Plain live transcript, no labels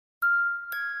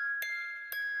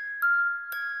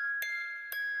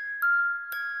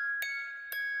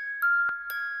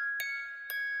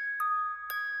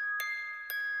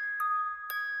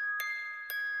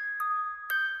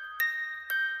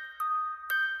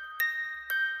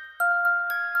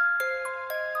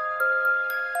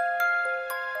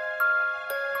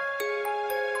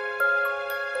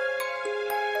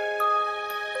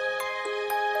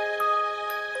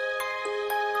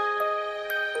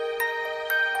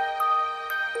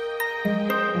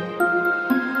The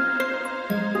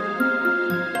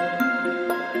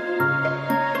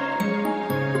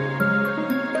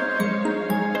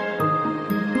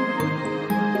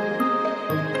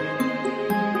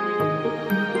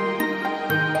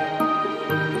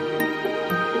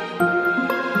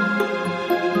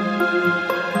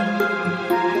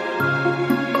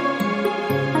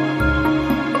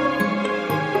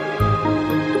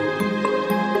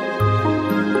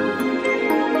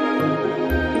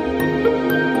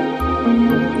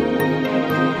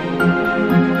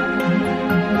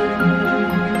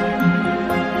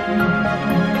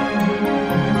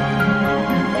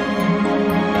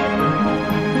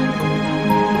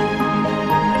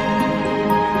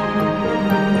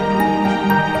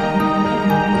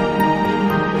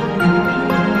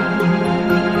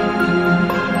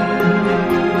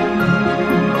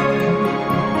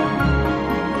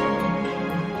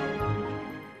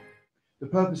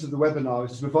purpose of the webinar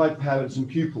is to provide parents and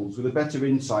pupils with a better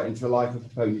insight into the life of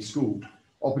Peponi School,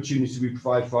 opportunities we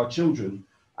provide for our children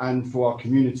and for our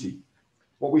community,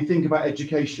 what we think about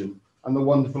education and the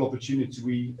wonderful opportunity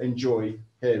we enjoy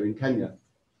here in Kenya.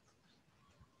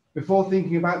 Before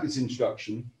thinking about this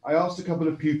introduction, I asked a couple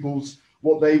of pupils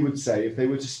what they would say if they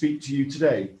were to speak to you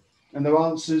today, and their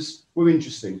answers were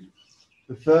interesting.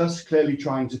 The first, clearly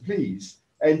trying to please,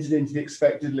 entered into the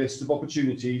expected list of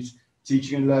opportunities,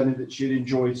 teaching and learning that she had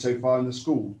enjoyed so far in the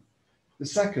school. The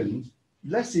second,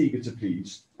 less eager to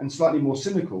please and slightly more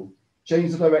cynical,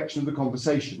 changed the direction of the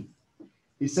conversation.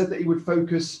 He said that he would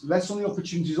focus less on the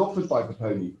opportunities offered by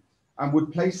Peponi and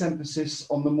would place emphasis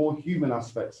on the more human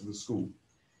aspects of the school.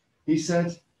 He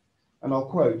said, and I'll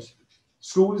quote,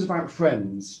 "School is about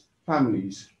friends,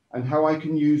 families, and how I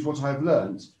can use what I've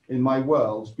learned in my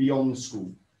world beyond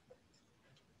school."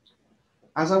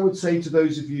 As I would say to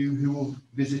those of you who will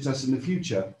visit us in the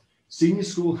future, senior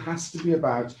school has to be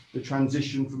about the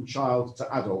transition from child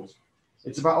to adult.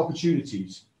 It's about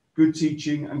opportunities, good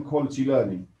teaching and quality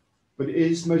learning, but it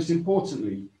is most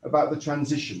importantly about the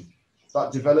transition,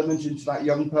 that development into that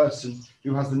young person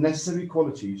who has the necessary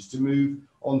qualities to move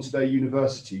on to their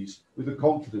universities with the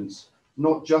confidence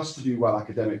not just to do well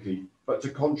academically, but to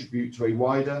contribute to a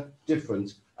wider,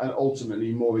 different, and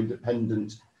ultimately more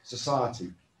independent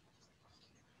society.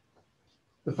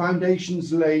 The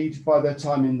foundations laid by their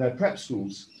time in their prep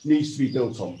schools needs to be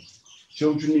built on.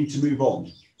 Children need to move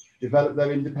on, develop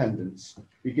their independence,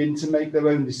 begin to make their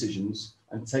own decisions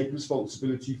and take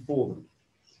responsibility for them.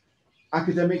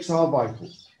 Academics are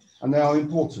vital and they are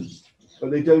important,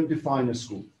 but they don't define a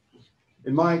school.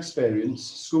 In my experience,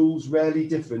 schools rarely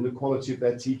differ in the quality of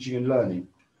their teaching and learning,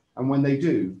 and when they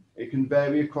do, it can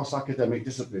vary across academic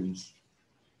disciplines.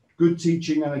 Good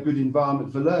teaching and a good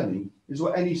environment for learning is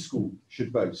what any school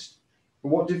should boast. But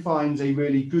what defines a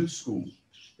really good school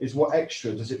is what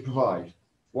extra does it provide,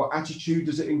 what attitude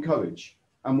does it encourage,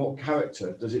 and what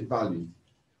character does it value.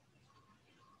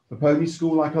 Peponi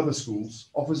School, like other schools,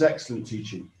 offers excellent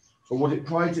teaching, but what it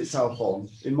prides itself on,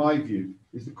 in my view,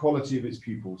 is the quality of its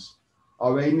pupils.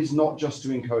 Our aim is not just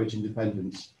to encourage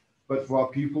independence, but for our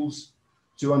pupils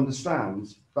to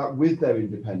understand that with their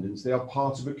independence, they are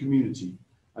part of a community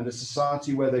and a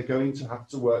society where they're going to have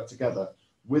to work together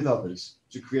with others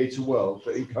to create a world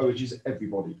that encourages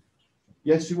everybody.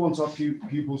 Yes, we want our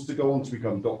pupils to go on to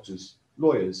become doctors,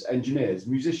 lawyers, engineers,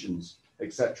 musicians,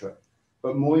 etc.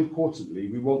 But more importantly,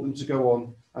 we want them to go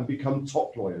on and become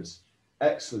top lawyers,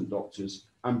 excellent doctors,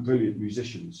 and brilliant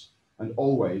musicians, and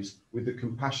always with the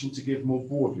compassion to give more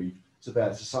broadly to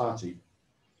their society.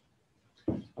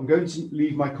 I'm going to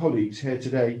leave my colleagues here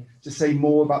today to say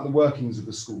more about the workings of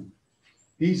the school.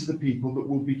 These are the people that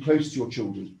will be close to your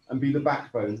children and be the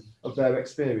backbone of their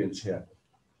experience here.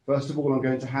 First of all, I'm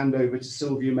going to hand over to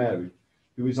Sylvia Mary,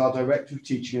 who is our Director of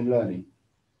Teaching and Learning.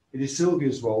 It is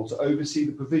Sylvia's role to oversee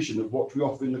the provision of what we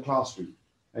offer in the classroom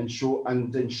and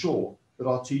ensure that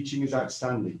our teaching is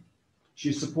outstanding. She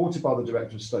is supported by the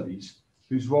Director of Studies,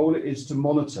 whose role it is to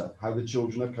monitor how the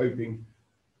children are coping,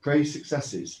 praise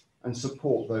successes, and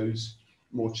support those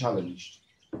more challenged.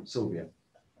 Sylvia.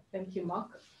 Thank you,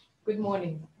 Mark. Good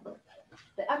morning.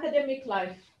 The academic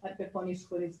life at Peponi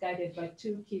School is guided by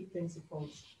two key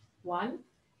principles. One,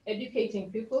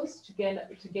 educating pupils to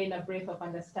gain a breadth of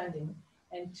understanding,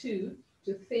 and two,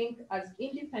 to think as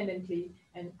independently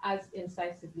and as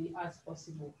incisively as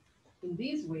possible. In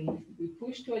these ways, we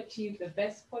push to achieve the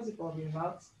best possible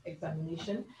results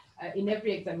in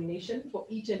every examination for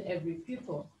each and every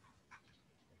pupil.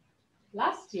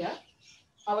 Last year,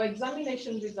 our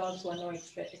examination results were no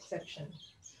exception.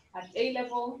 At A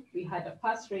level, we had a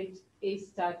pass rate A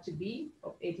star to B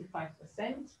of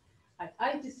 85%. At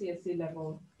IGCSE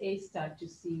level, A star to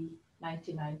C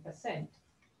 99%.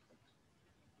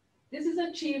 This is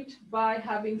achieved by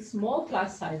having small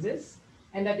class sizes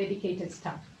and a dedicated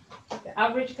staff. The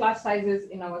average class sizes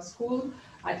in our school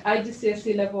at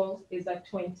IGCSE level is at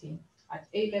 20, at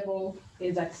A level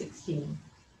is at 16.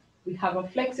 We have a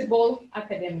flexible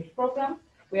academic program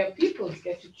where pupils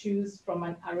get to choose from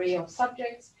an array of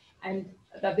subjects and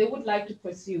that they would like to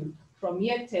pursue from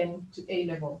year 10 to A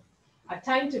level. A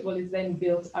timetable is then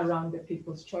built around the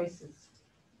pupils' choices.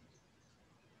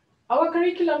 Our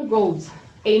curriculum goals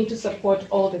aim to support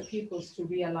all the pupils to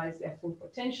realize their full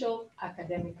potential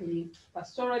academically,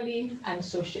 pastorally, and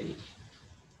socially.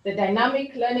 The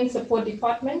Dynamic Learning Support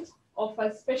Department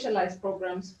offers specialized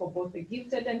programs for both the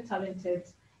gifted and talented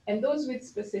and those with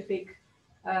specific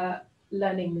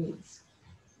learning needs.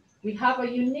 We have a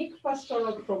unique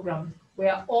pastoral program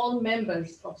where all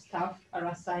members of staff are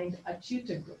assigned a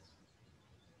tutor group.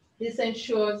 This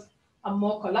ensures a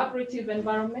more collaborative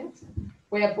environment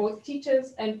where both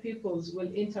teachers and pupils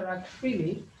will interact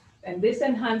freely, and this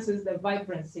enhances the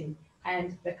vibrancy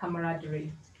and the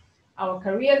camaraderie. Our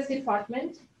careers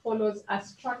department follows a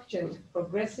structured,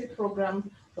 progressive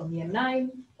program from year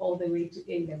 9 all the way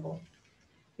to A level,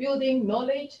 building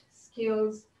knowledge,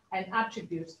 skills, and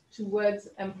attributes towards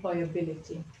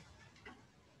employability.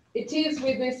 It is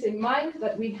with this in mind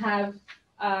that we have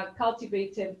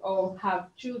cultivated or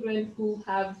have children who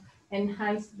have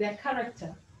enhanced their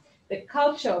character. The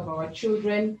culture of our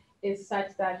children is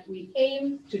such that we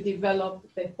aim to develop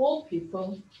the whole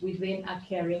people within a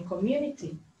caring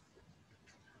community.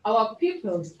 Our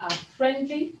pupils are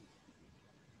friendly,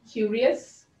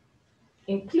 curious,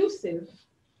 inclusive,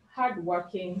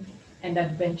 hardworking, and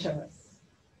adventurous.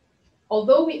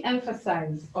 Although we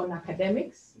emphasize on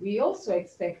academics, we also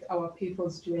expect our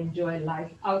pupils to enjoy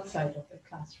life outside of the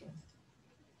classroom.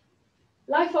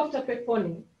 Life after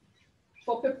Peponi.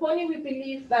 For Peponi, we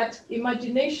believe that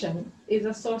imagination is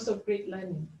a source of great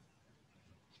learning,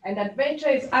 and adventure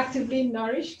is actively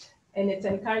nourished in its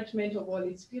encouragement of all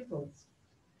its pupils.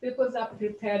 Pupils are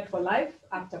prepared for life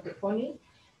after Peponi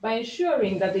by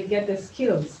ensuring that they get the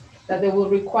skills that they will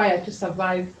require to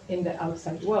survive in the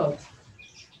outside world.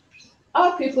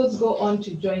 Our pupils go on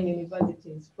to join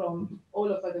universities from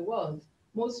all over the world.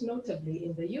 Most notably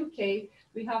in the UK,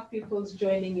 we have pupils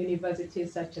joining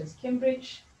universities such as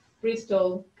Cambridge,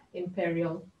 Bristol,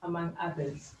 Imperial, among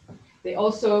others. They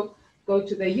also go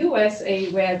to the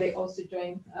USA, where they also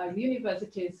join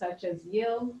universities such as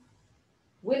Yale,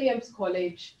 Williams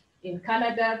College. In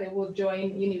Canada, they will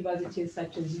join universities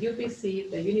such as UBC,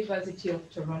 the University of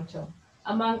Toronto,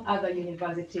 among other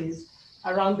universities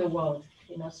around the world,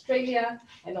 in Australia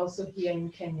and also here in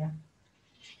Kenya.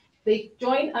 They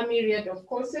join a myriad of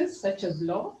courses such as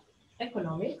law,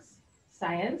 economics,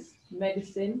 science,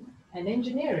 medicine, and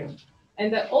engineering.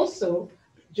 And they also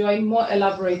join more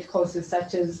elaborate courses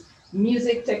such as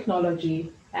music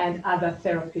technology and other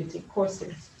therapeutic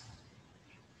courses.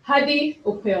 Hadi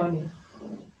Upeoni,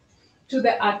 to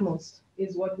the utmost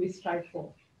is what we strive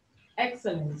for.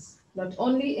 Excellence, not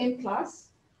only in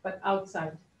class, but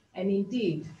outside, and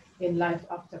indeed in life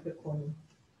after Peponi.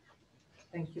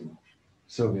 Thank you.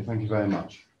 Sylvia, thank you very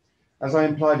much. As I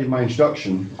implied in my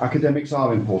introduction, academics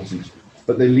are important,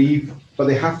 but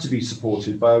they have to be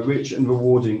supported by a rich and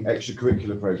rewarding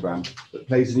extracurricular programme that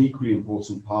plays an equally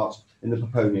important part in the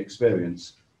Peponi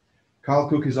experience. Carl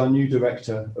Cook is our new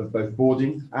director of both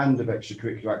boarding and of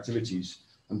extracurricular activities,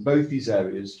 and both these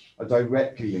areas are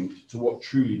directly linked to what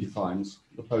truly defines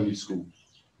the Peponi School.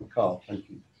 Carl, thank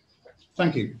you.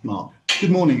 Thank you, Mark.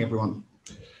 Good morning, everyone.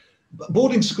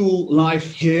 Boarding school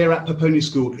life here at Peponi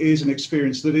School is an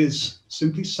experience that is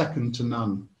simply second to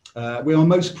none. We are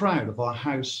most proud of our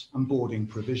house and boarding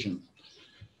provision.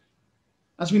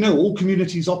 As we know, all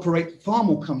communities operate far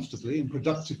more comfortably and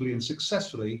productively and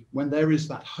successfully when there is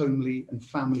that homely and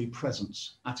family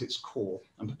presence at its core,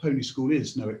 and Peponi School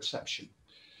is no exception.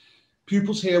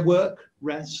 Pupils here work,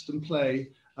 rest and play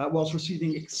whilst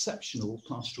receiving exceptional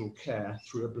pastoral care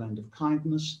through a blend of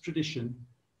kindness, tradition,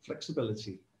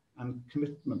 flexibility and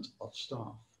commitment of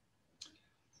staff.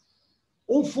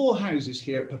 All 4 houses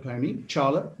here at Peponi,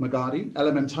 Charla, Magadi,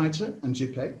 Elementaita and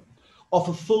Jipe,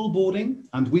 offer full boarding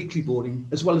and weekly boarding,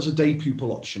 as well as a day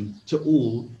pupil option to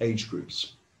all age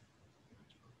groups.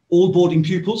 All boarding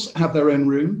pupils have their own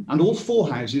room, and all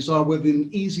 4 houses are within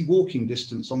easy walking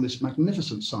distance on this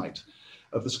magnificent site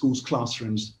of the school's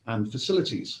classrooms and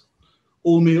facilities.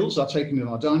 All meals are taken in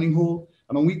our dining hall,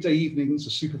 and on weekday evenings, a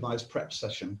supervised prep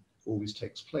session always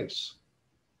takes place.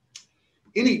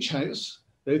 In each house,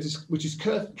 which is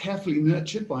carefully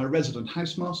nurtured by a resident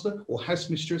housemaster or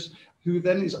housemistress, who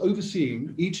then is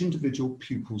overseeing each individual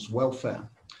pupil's welfare.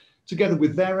 Together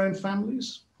with their own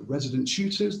families, the resident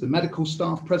tutors, the medical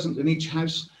staff present in each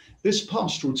house, this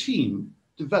pastoral team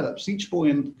develops each boy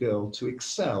and girl to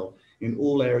excel in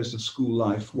all areas of school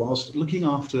life whilst looking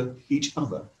after each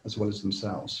other as well as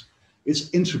themselves. It's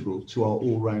integral to our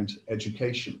all-round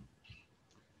education.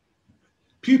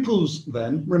 Pupils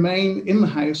then remain in the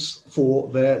house for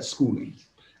their schooling.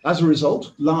 As a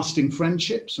result, lasting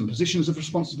friendships and positions of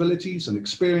responsibilities and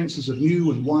experiences of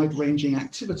new and wide-ranging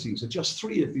activities are just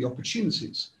 3 of the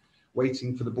opportunities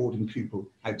waiting for the boarding pupil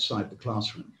outside the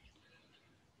classroom.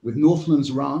 With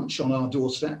Northlands Ranch on our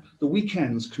doorstep, the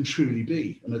weekends can truly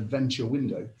be an adventure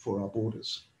window for our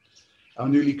boarders. Our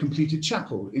newly completed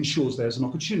chapel ensures there's an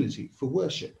opportunity for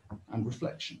worship and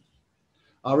reflection.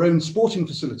 Our own sporting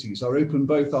facilities are open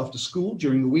both after school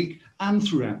during the week and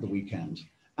throughout the weekend,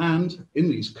 and in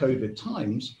these COVID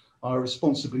times are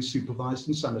responsibly supervised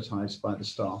and sanitised by the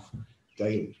staff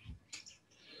daily.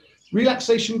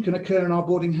 Relaxation can occur in our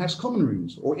boarding house common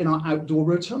rooms or in our outdoor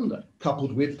rotunda,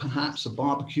 coupled with perhaps a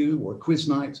barbecue or a quiz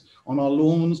night on our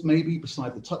lawns, maybe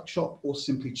beside the tuck shop, or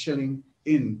simply chilling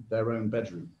in their own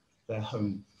bedroom, their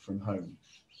home from home.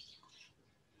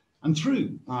 And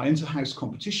through our inter-house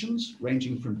competitions,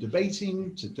 ranging from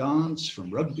debating to dance, from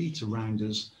rugby to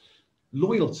rounders,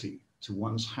 loyalty to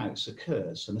one's house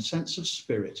occurs and a sense of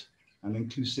spirit and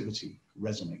inclusivity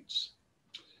resonates.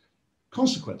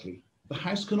 Consequently, the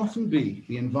house can often be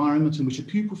the environment in which a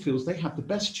pupil feels they have the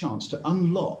best chance to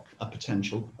unlock a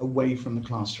potential away from the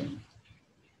classroom.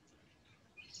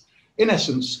 In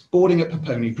essence, boarding at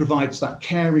Peponi provides that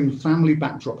caring family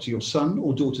backdrop to your son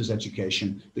or daughter's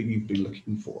education that you've been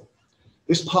looking for.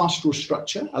 This pastoral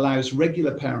structure allows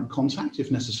regular parent contact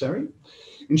if necessary,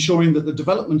 ensuring that the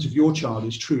development of your child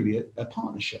is truly a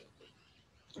partnership.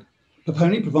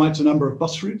 Peponi provides a number of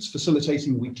bus routes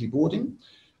facilitating weekly boarding,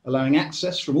 allowing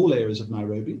access from all areas of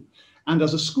Nairobi. And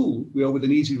as a school, we are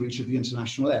within easy reach of the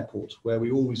international airport, where we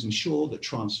always ensure that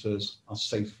transfers are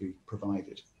safely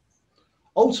provided.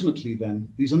 Ultimately then,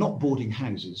 these are not boarding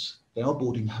houses, they are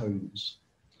boarding homes.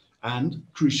 And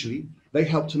crucially, they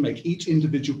help to make each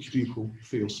individual pupil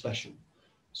feel special,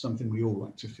 something we all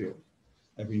like to feel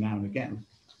every now and again.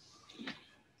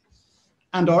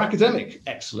 And our academic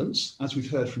excellence, as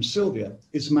we've heard from Sylvia,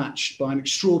 is matched by an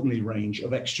extraordinary range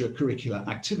of extracurricular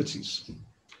activities.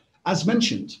 As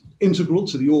mentioned, integral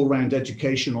to the all-round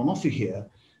education on offer here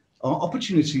are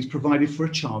opportunities provided for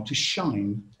a child to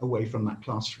shine away from that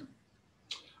classroom.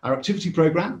 Our activity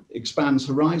programme expands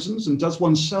horizons and does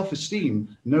one's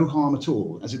self-esteem no harm at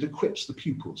all, as it equips the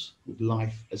pupils with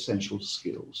life essential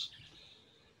skills.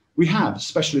 We have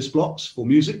specialist blocks for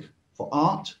music, for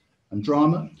art and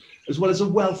drama, as well as a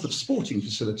wealth of sporting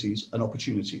facilities and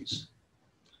opportunities.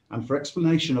 And for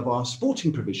explanation of our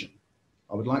sporting provision,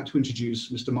 I would like to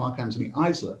introduce Mr. Mark Anthony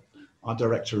Eisler, our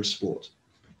Director of Sport.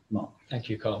 Mark. Thank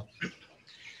you, Carl.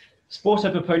 Sport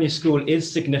at Peponi School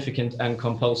is significant and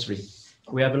compulsory.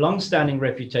 We have a long-standing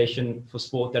reputation for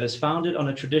sport that is founded on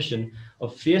a tradition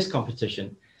of fierce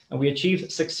competition, and we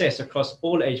achieve success across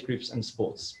all age groups and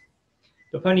sports.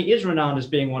 Peponi is renowned as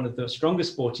being one of the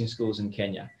strongest sporting schools in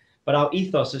Kenya, but our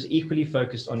ethos is equally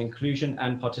focused on inclusion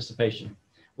and participation,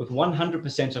 with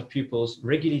 100% of pupils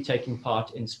regularly taking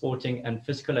part in sporting and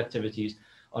physical activities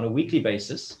on a weekly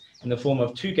basis in the form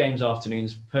of 2 games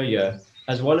afternoons per year,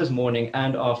 as well as morning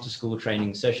and after-school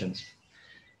training sessions.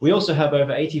 We also have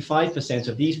over 85%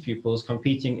 of these pupils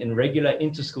competing in regular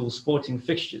inter-school sporting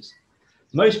fixtures.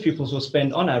 Most pupils will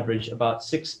spend on average about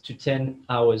 6 to 10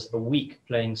 hours a week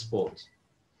playing sport.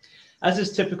 As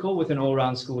is typical with an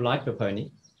all-round school like Peponi,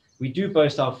 we do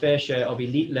boast our fair share of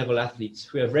elite level athletes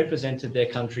who have represented their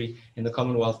country in the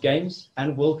Commonwealth Games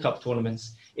and World Cup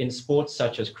tournaments in sports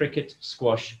such as cricket,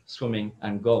 squash, swimming,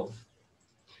 and golf.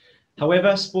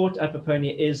 However, sport at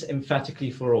Peponi is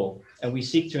emphatically for all, and we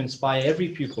seek to inspire every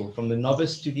pupil from the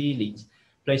novice to the elite,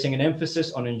 placing an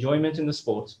emphasis on enjoyment in the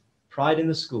sport, pride in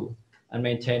the school, and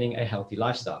maintaining a healthy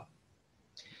lifestyle.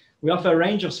 We offer a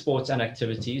range of sports and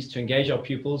activities to engage our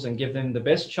pupils and give them the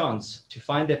best chance to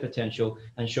find their potential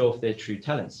and show off their true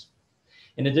talents.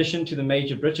 In addition to the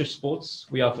major British sports,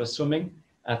 we offer swimming,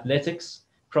 athletics,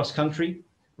 cross-country,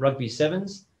 rugby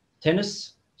sevens,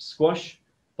 tennis, squash,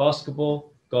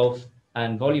 basketball, golf,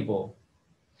 and volleyball.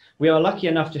 We are lucky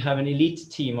enough to have an elite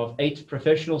team of 8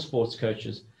 professional sports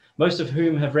coaches, most of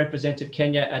whom have represented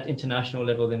Kenya at international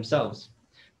level themselves,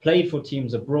 played for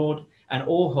teams abroad, and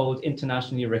all hold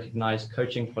internationally recognized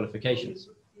coaching qualifications.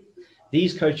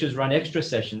 These coaches run extra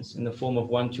sessions in the form of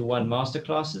one-to-one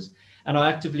masterclasses and are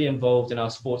actively involved in our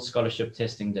sports scholarship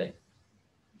testing day.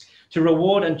 To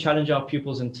reward and challenge our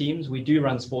pupils and teams, we do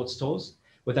run sports tours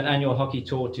with an annual hockey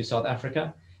tour to South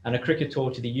Africa and a cricket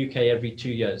tour to the UK every 2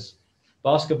 years.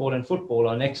 Basketball and football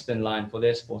are next in line for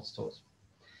their sports tours.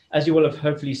 As you will have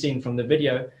hopefully seen from the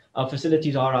video, our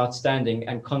facilities are outstanding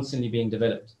and constantly being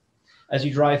developed. As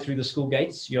you drive through the school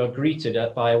gates, you are greeted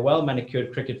by a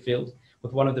well-manicured cricket field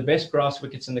with one of the best grass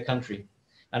wickets in the country,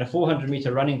 and a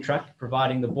 400-meter running track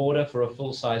providing the border for a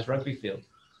full-size rugby field.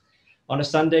 On a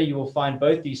Sunday, you will find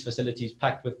both these facilities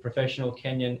packed with professional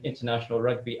Kenyan international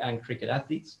rugby and cricket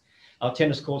athletes. Our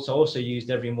tennis courts are also used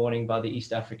every morning by the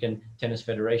East African Tennis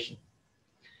Federation.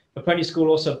 Peponi School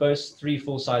also boasts 3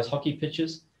 full-size hockey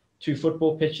pitches, 2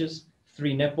 football pitches,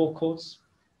 3 netball courts,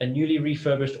 a newly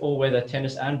refurbished all-weather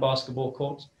tennis and basketball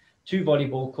court, 2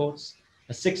 volleyball courts,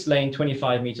 a 6-lane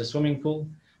 25-meter swimming pool,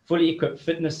 fully equipped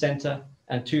fitness center,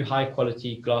 and 2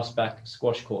 high-quality glass-back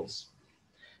squash courts.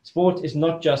 Sport is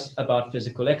not just about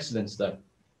physical excellence, though.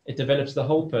 It develops the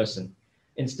whole person,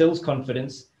 instills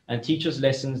confidence, and teaches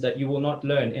lessons that you will not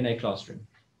learn in a classroom.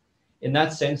 In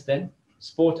that sense, then,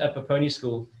 sport at Peponi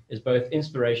School is both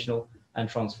inspirational and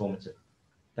transformative.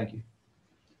 Thank you.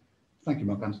 Thank you,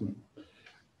 Mark Anthony.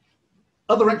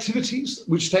 Other activities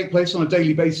which take place on a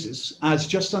daily basis, as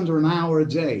just under an hour a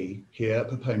day here at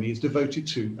Peponi is devoted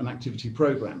to an activity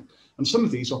programme, and some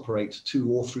of these operate 2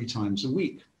 or 3 times a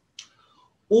week.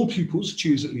 All pupils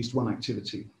choose at least one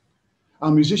activity.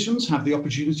 Our musicians have the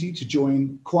opportunity to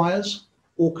join choirs,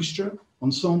 orchestra,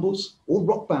 ensembles, or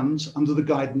rock bands under the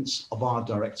guidance of our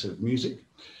Director of Music.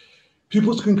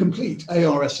 Pupils can complete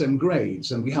ARSM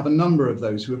grades, and we have a number of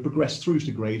those who have progressed through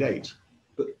to grade 8.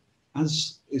 But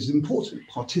as is important,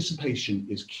 participation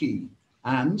is key.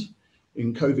 And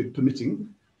in COVID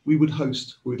permitting, we would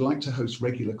like to host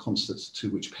regular concerts to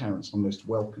which parents are most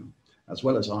welcome, as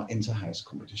well as our inter-house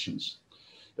competitions.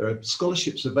 There are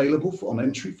scholarships available on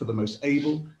entry for the most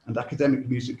able, and academic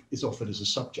music is offered as a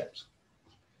subject.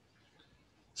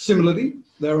 Similarly,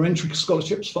 there are entry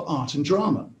scholarships for art and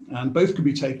drama, and both can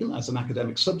be taken as an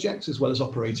academic subject as well as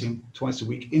operating twice a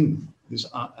week in this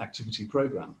art activity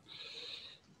programme.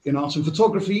 In art and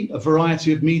photography, a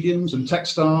variety of mediums and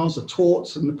textiles are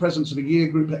taught, and the presence of a year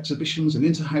group exhibitions and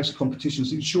inter-house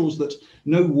competitions ensures that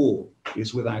no wall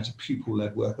is without a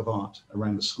pupil-led work of art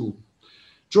around the school.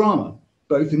 Drama,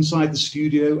 both inside the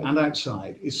studio and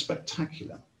outside, is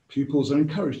spectacular. Pupils are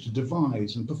encouraged to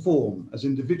devise and perform as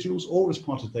individuals or as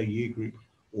part of their year group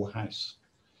or house.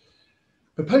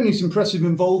 Peponi's impressive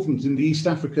involvement in the East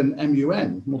African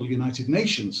MUN, Model United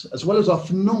Nations, as well as our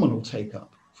phenomenal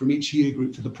take-up from each year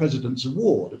group for the President's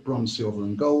Award at bronze, silver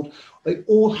and gold, they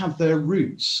all have their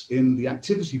roots in the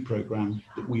activity programme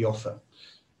that we offer,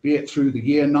 be it through the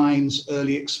Year 9's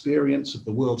early experience of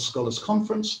the World Scholars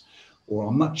Conference, or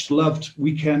our much loved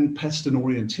weekend pest and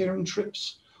orienteering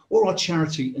trips, or our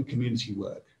charity and community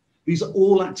work. These are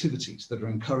all activities that are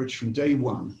encouraged from day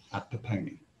one at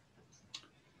Peponi.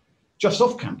 Just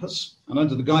off campus, and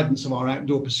under the guidance of our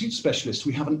outdoor pursuit specialist,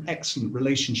 we have an excellent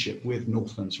relationship with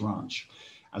Northlands Ranch,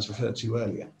 as referred to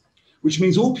earlier, which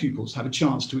means all pupils have a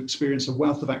chance to experience a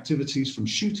wealth of activities from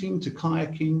shooting to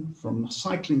kayaking, from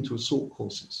cycling to assault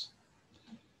courses.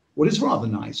 What is rather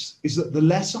nice is that the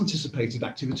less anticipated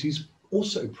activities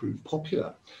also prove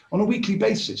popular. On a weekly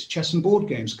basis, chess and board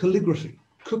games, calligraphy,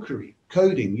 cookery,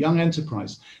 coding, young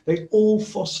enterprise, they all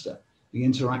foster the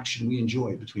interaction we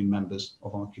enjoy between members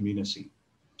of our community.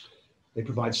 They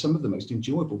provide some of the most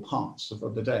enjoyable parts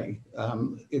of the day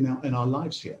in our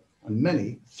lives here, and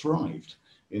many thrived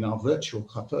in our virtual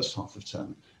first half of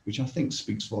term, which I think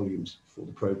speaks volumes for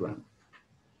the programme.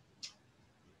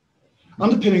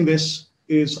 Underpinning this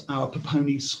is our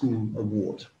Peponi School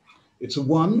Award. It's a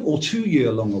 1 or 2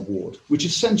 year long award, which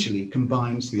essentially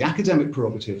combines the academic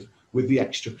prerogative with the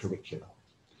extracurricular.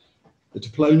 The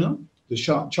diploma, the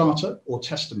charter or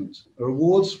testament are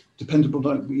awards dependent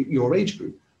on your age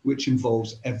group, which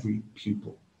involves every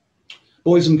pupil.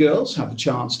 Boys and girls have the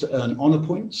chance to earn honour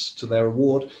points to their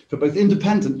award for both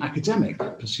independent academic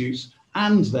pursuits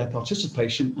and their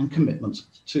participation and commitment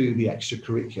to the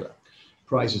extracurricular.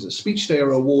 Prizes at speech day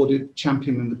are awarded,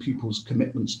 championing the pupils'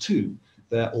 commitments to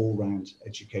their all-round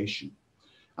education.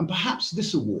 And perhaps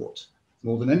this award,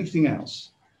 more than anything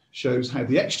else, shows how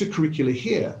the extracurricular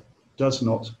here does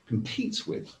not compete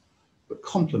with, but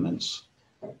complements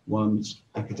one's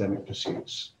academic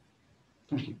pursuits.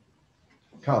 Thank you.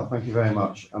 Carl, thank you very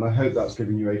much. And I hope that's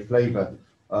given you a flavour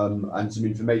and some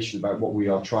information about what we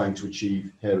are trying to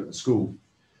achieve here at the school.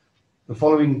 The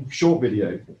following short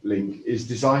video link is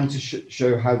designed to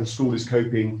show how the school is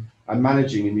coping and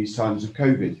managing in these times of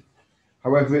COVID.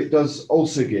 However, it does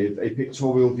also give a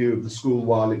pictorial view of the school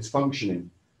while it's functioning.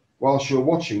 Whilst you're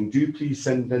watching, do please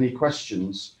send any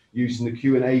questions using the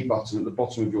Q&A button at the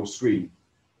bottom of your screen.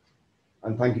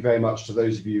 and thank you very much to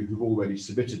those of you who've already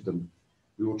submitted them.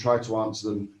 We will try to answer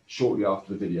them shortly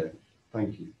after the video.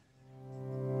 Thank you.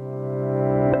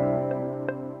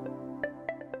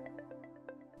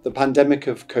 The pandemic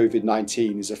of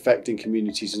COVID-19 is affecting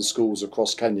communities and schools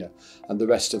across Kenya and the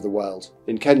rest of the world.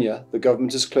 In Kenya, the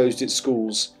government has closed its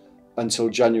schools until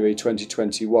January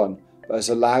 2021, but has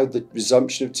allowed the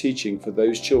resumption of teaching for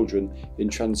those children in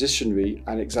transitionary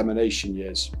and examination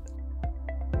years.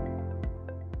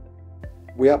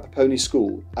 We at Peponi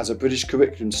School, as a British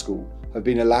curriculum school, have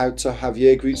been allowed to have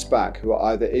year groups back who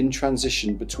are either in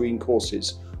transition between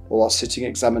courses or are sitting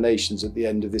examinations at the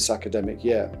end of this academic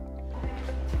year.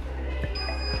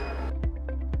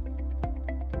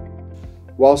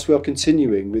 Whilst we are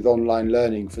continuing with online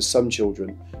learning for some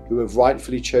children who have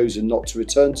rightfully chosen not to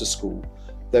return to school,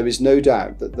 there is no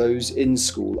doubt that those in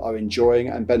school are enjoying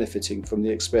and benefiting from the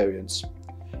experience.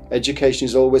 Education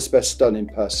is always best done in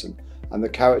person, and the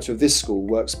character of this school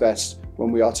works best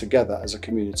when we are together as a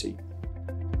community.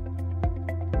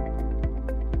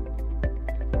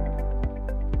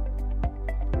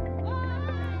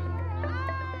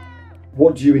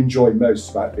 What do you enjoy most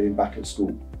about being back at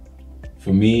school?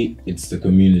 For me, it's the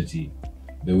community,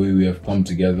 the way we have come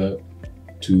together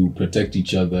to protect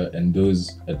each other and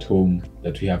those at home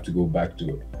that we have to go back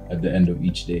to at the end of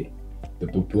each day. The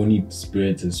Peponi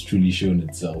spirit has truly shown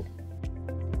itself.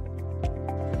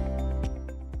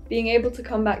 Being able to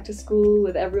come back to school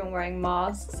with everyone wearing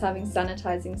masks, having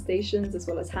sanitizing stations as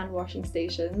well as hand washing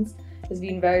stations has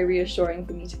been very reassuring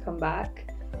for me to come back.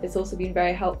 It's also been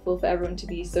very helpful for everyone to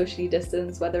be socially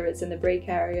distanced, whether it's in the break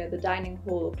area, the dining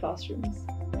hall or classrooms.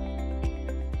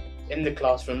 In the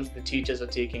classrooms, the teachers are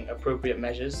taking appropriate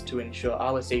measures to ensure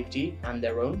our safety and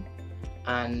their own.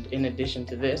 And in addition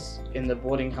to this, in the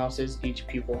boarding houses, each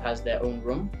pupil has their own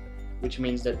room, which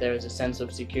means that there is a sense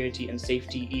of security and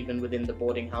safety even within the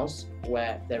boarding house,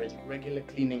 where there is regular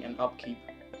cleaning and upkeep.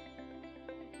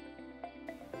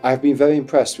 I have been very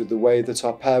impressed with the way that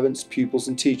our parents, pupils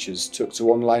and teachers took to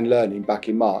online learning back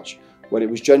in March, when it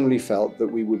was generally felt that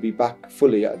we would be back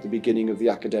fully at the beginning of the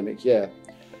academic year.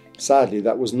 Sadly,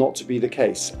 that was not to be the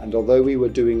case, and although we were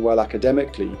doing well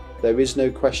academically, there is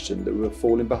no question that we were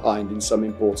falling behind in some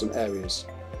important areas.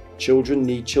 Children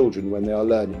need children when they are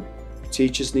learning,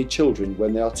 teachers need children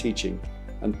when they are teaching,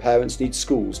 and parents need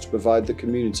schools to provide the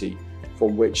community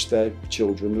from which their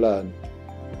children learn.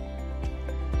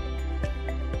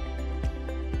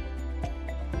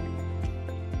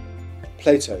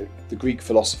 Plato, the Greek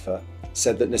philosopher,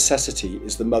 said that necessity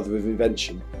is the mother of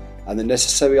invention, and the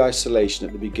necessary isolation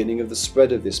at the beginning of the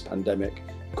spread of this pandemic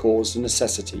caused a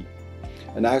necessity.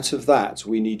 And out of that,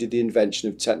 we needed the invention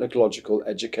of technological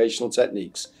educational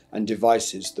techniques and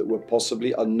devices that were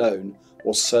possibly unknown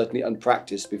or certainly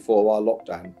unpracticed before our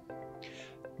lockdown.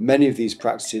 Many of these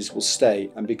practices will stay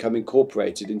and become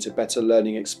incorporated into better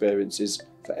learning experiences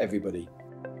for everybody.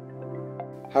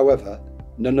 However,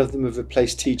 none of them have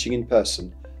replaced teaching in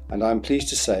person, and I am pleased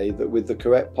to say that with the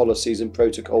correct policies and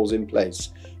protocols in place,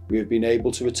 we have been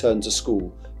able to return to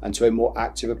school and to a more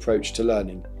active approach to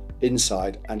learning,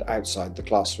 inside and outside the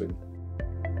classroom.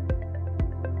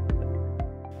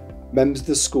 Members of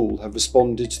the school have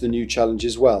responded to the new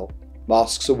challenges well.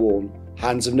 Masks are worn,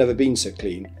 hands have never been so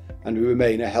clean, and we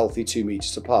remain a healthy 2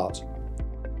 metres apart.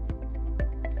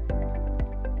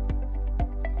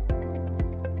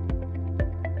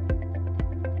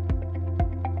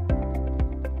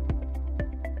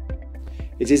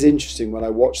 It is interesting when I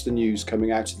watch the news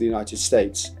coming out of the United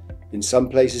States, in some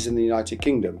places in the United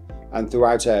Kingdom and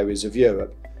throughout areas of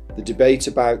Europe, the debate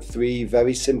about 3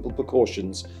 very simple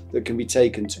precautions that can be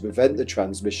taken to prevent the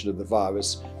transmission of the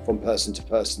virus from person to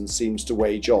person seems to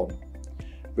wage on.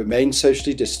 Remain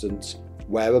socially distant,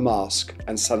 wear a mask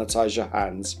and sanitize your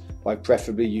hands by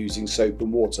preferably using soap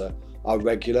and water are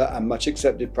regular and much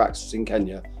accepted practice in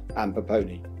Kenya and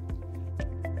Peponi.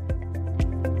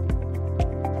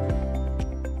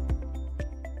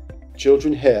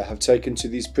 Children here have taken to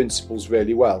these principles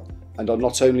really well and are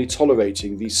not only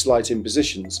tolerating these slight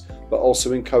impositions, but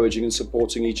also encouraging and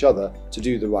supporting each other to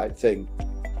do the right thing.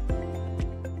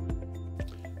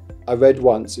 I read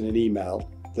once in an email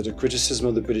that a criticism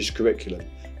of the British curriculum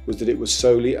was that it was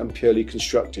solely and purely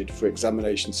constructed for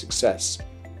examination success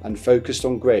and focused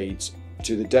on grades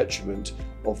to the detriment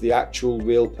of the actual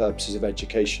real purposes of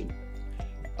education.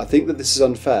 I think that this is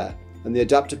unfair, and the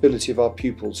adaptability of our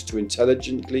pupils to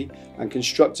intelligently and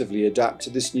constructively adapt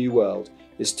to this new world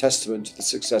is testament to the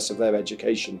success of their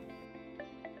education.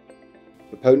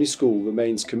 Peponi School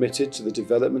remains committed to the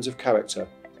development of character,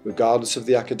 regardless of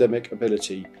the academic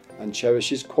ability, and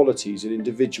cherishes qualities in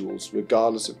individuals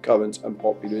regardless of current and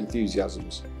popular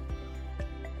enthusiasms.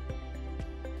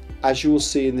 As you will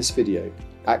see in this video,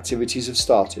 activities have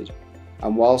started,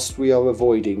 and whilst we are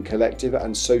avoiding collective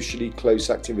and socially close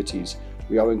activities,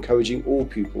 we are encouraging all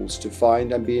pupils to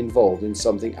find and be involved in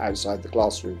something outside the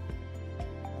classroom.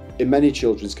 In many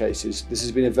children's cases, this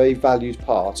has been a very valued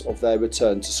part of their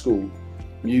return to school.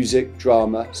 Music,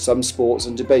 drama, some sports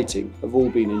and debating have all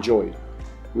been enjoyed.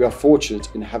 We are fortunate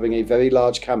in having a very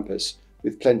large campus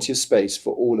with plenty of space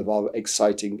for all of our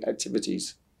exciting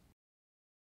activities.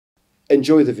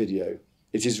 Enjoy the video.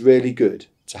 It is really good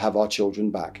to have our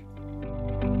children back.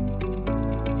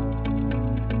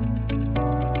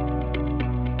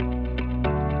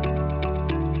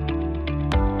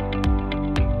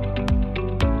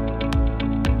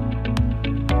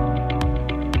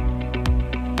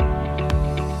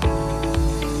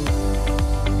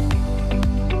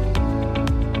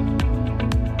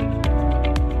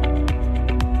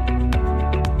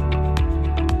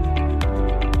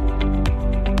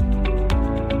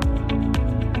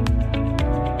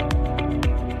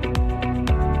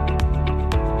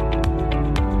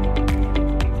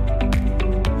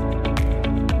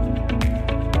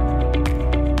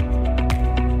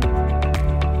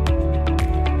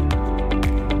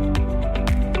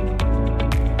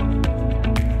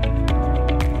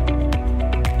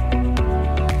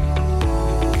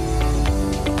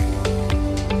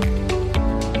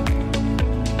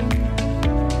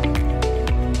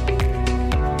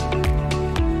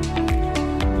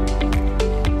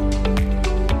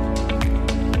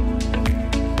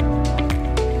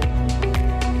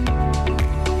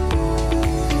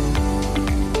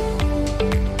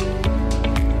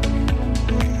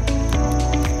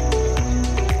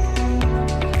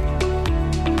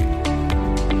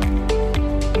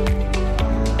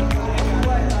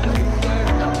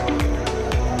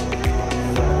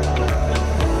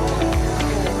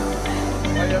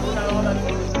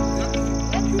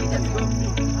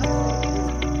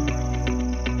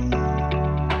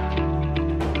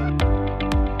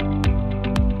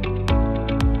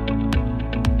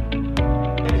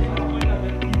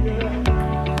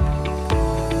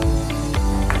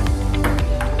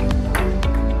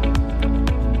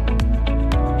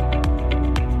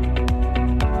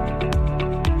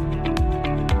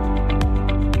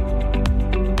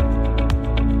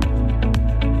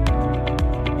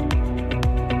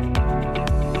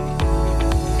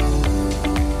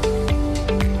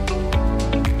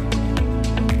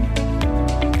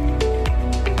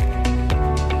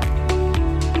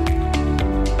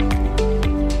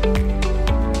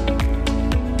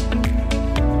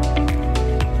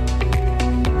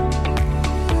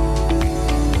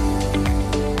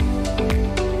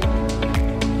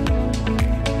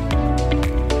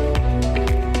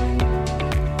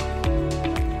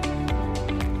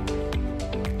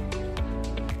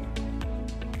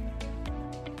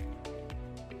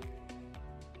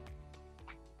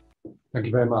 Thank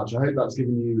you very much. I hope that's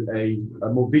given you a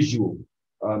more visual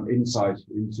insight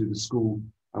into the school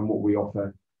and what we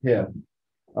offer here.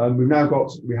 We have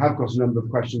got a number of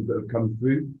questions that have come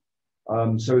through.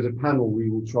 So as a panel, we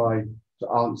will try to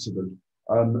answer them.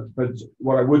 But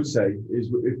what I would say is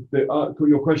if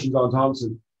your questions aren't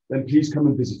answered, then please come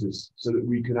and visit us so that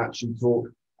we can actually talk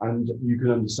and you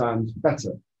can understand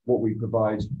better what we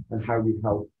provide and how we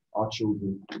help our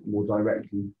children more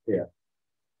directly here.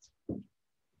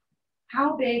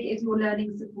 How big is your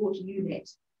learning support unit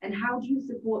and how do you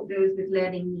support those with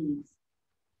learning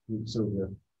needs? Sylvia.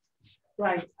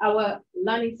 Right, our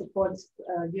learning support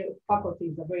faculty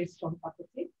is a very strong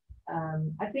faculty.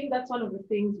 I think that's one of the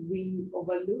things we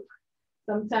overlook.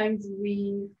 Sometimes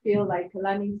we feel like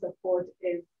learning support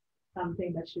is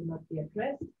something that should not be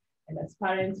addressed. And as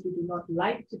parents, we do not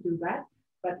like to do that.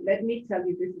 But let me tell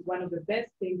you, this is one of the best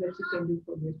things that you can do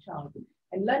for your child.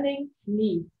 And learning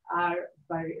needs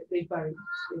they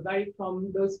vary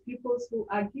from those pupils who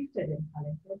are gifted and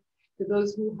talented to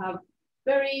those who have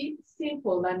very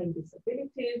simple learning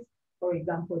disabilities, for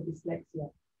example, dyslexia.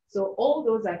 So all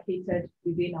those are catered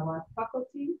within our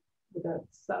faculty, with a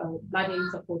learning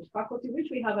support faculty, which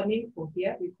we have a name for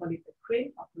here. We call it the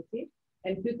CRANE faculty,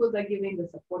 and pupils are given the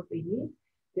support they need.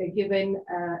 They're given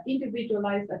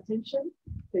individualized attention.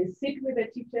 They sit with the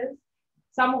teachers.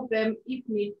 Some of them, if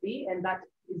need be, and that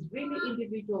is really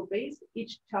individual based,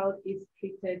 each child is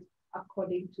treated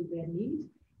according to their needs,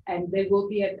 and they will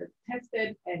be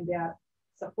tested and their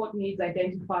support needs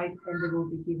identified, and they will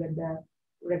be given the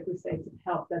requisite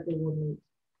help that they will need.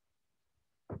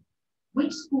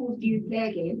 Which schools do you play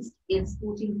against in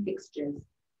sporting fixtures?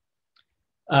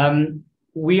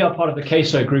 We are part of the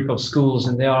CASO group of schools,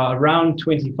 and there are around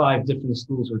 25 different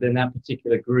schools within that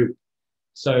particular group.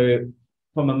 So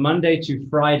from a Monday to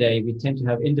Friday, we tend to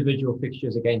have individual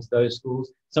fixtures against those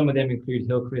schools. Some of them include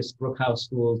Hillcrest, Brookhouse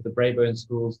schools, the Braeburn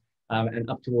schools, and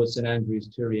up towards St Andrews,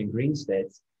 Tooring, and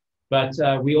Greensteads. But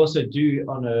we also do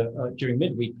during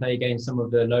midweek play against some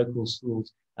of the local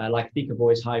schools, like Thika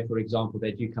Boys High, for example.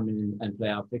 They do come in and play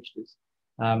our fixtures.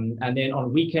 And then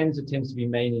on weekends, it tends to be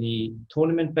mainly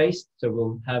tournament based. So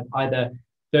we'll have either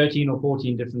 13 or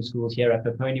 14 different schools here at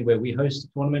Peponi where we host a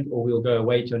tournament, or we'll go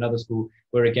away to another school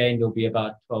where again there'll be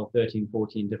about 12, 13,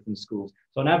 14 different schools.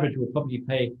 So on average, we'll probably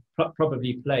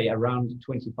play around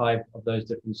 25 of those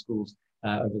different schools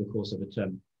over the course of a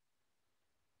term.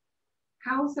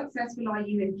 How successful are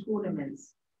you in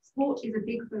tournaments? Sport is a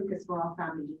big focus for our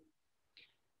family.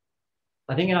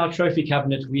 I think in our trophy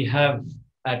cabinet, we have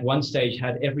at one stage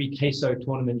had every CASO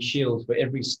tournament shield for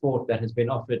every sport that has been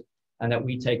offered and that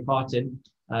we take part in.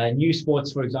 New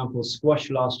sports, for example, squash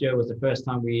last year was the first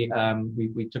time we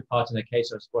took part in a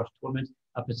CASO squash tournament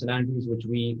up in St Andrews, which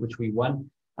we won.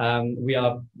 We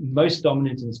are most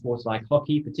dominant in sports like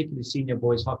hockey, particularly senior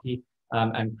boys hockey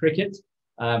and cricket.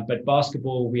 But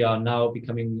basketball, we are now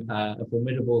becoming a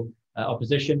formidable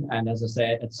opposition. And as I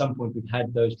say, at some point, we've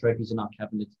had those trophies in our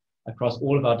cabinet across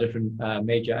all of our different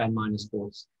major and minor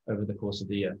sports over the course of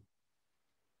the year.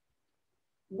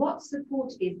 What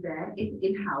support is there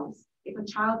in-house if a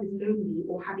child is lonely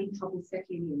or having trouble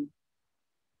settling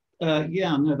in?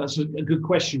 Yeah, no, that's a good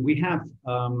question. We have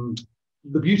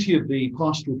the beauty of the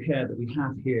pastoral care that we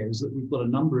have here is that we've got a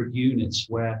number of units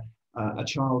where a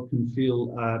child can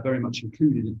feel very much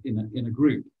included in a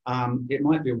group. It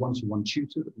might be a one-to-one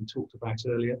tutor that we talked about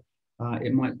earlier.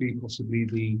 It might be possibly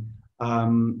the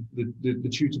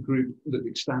tutor group that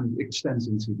extends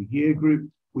into the year group,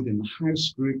 within the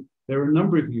house group. There are a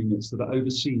number of units that are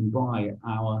overseen by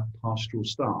our pastoral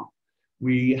staff.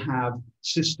 We have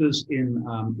sisters in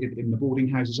the boarding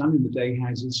houses and in the day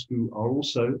houses who are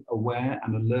also aware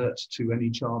and alert to any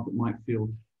child that might feel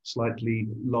slightly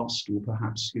lost or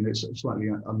perhaps slightly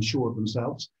unsure of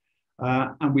themselves.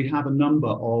 And we have a number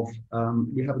of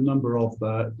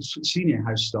senior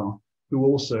house staff who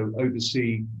also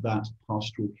oversee that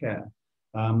pastoral care.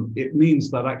 It means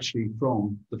that actually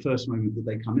from the first moment that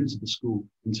they come into the school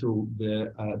until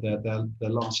their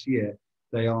last year,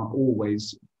 they are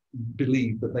always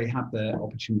believe that they have their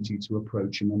opportunity to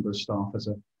approach a member of staff as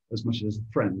much as a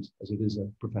friend as it is a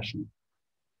professional.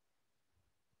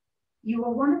 You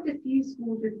are one of the few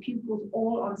schools with pupils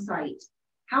all on site.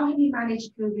 How have you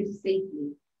managed COVID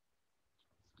safely?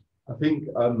 I think,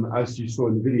 as you saw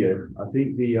in the video, I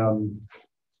think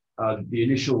the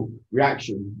initial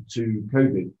reaction to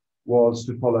COVID was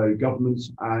to follow government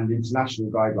and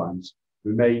international guidelines,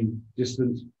 remain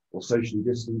distant or socially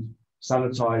distant,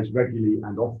 sanitize regularly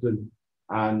and often,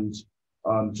 and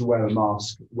to wear a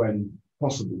mask when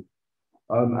possible.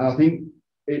 And I think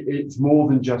it's more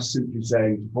than just simply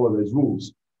saying to follow those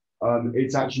rules.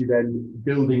 It's actually then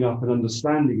building up an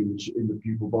understanding in the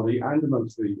pupil body and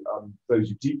amongst those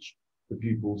who teach the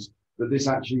pupils that this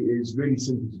actually is really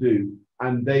simple to do,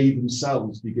 and they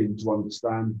themselves begin to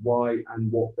understand why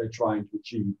and what they're trying to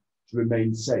achieve to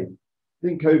remain safe. I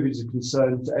think COVID is a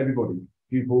concern to everybody,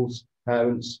 pupils,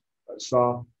 parents,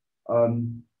 staff,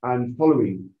 and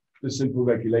following the simple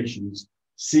regulations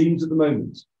seems at the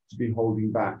moment to be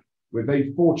holding back. We're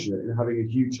very fortunate in having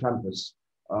a huge campus,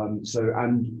 and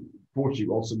fortunately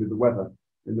also with the weather,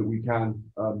 in that we can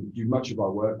do much of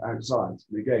our work outside.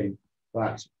 And again,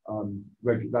 that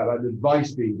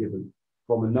advice being given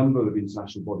from a number of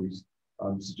international bodies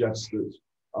suggests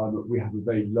that we have a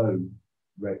very low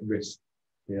risk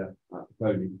here at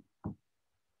Peponi.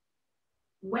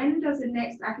 When does the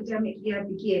next academic year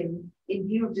begin in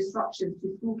view of disruptions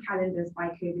to school calendars by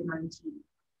COVID-19?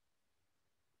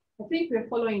 I think we're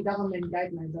following government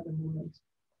guidelines at the moment.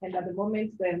 And at the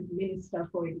moment, the Minister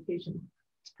for Education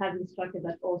has instructed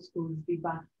that all schools be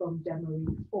back from January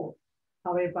 4th.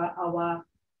 However, our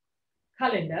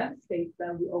calendar states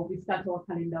that we start our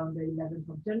calendar on the 11th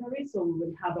of January. So we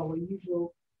will have our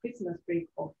usual Christmas break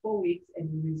of 4 weeks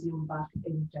and we resume back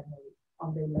in January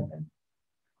on the 11th.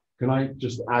 Can I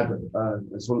just add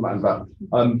a small amount of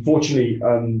that? Fortunately,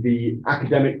 the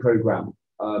academic programme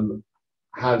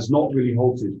has not really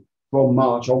halted from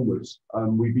March onwards.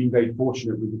 We've been very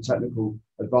fortunate with the technical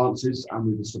advances and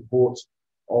with the support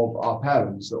of our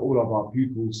parents that all of our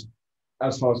pupils,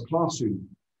 as far as classroom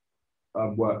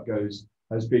work goes,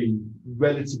 has been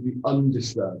relatively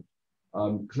undisturbed.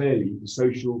 Clearly, the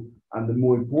social and the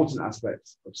more important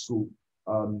aspects of school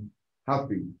have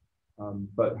been,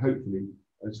 but hopefully,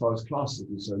 as far as classes are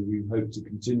concerned, we hope to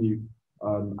continue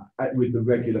with the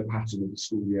regular pattern of the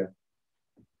school year.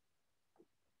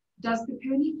 Does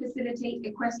Peponi facilitate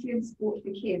equestrian sport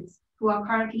for kids who are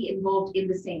currently involved in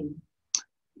the same?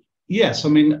 Yes, I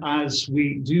mean, as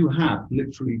we do have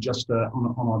literally just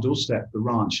on our doorstep, the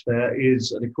ranch, there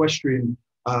is an equestrian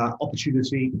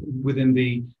opportunity within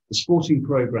the sporting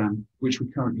program, which we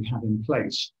currently have in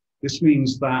place. This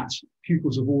means that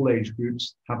pupils of all age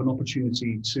groups have an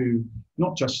opportunity to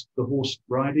not just the horse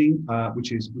riding,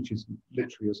 which is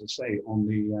literally, as I say, on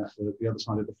the other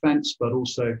side of the fence, but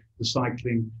also the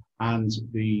cycling and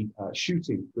the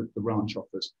shooting that the ranch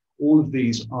offers. All of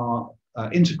these are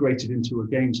integrated into a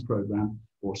games program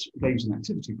or games and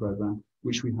activity program,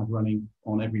 which we have running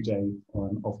on every day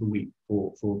of the week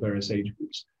for various age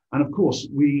groups. And of course,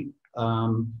 we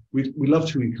love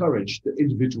to encourage the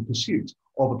individual pursuit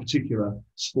of a particular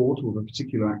sport or a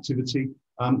particular activity.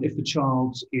 If the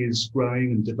child is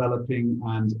growing and developing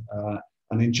and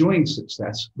enjoying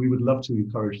success, we would love to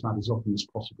encourage that as often as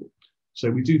possible. So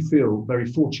we do feel very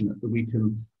fortunate that we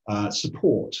can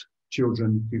support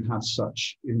children who have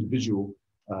such individual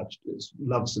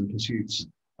loves and pursuits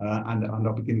and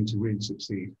are beginning to really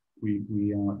succeed.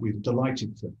 We're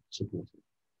delighted to support it.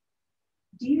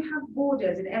 Do you have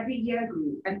boarders in every year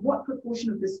group, and what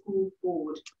proportion of the school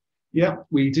board? Yeah,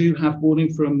 we do have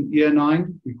boarding from year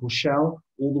 9, we call Shell,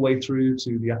 all the way through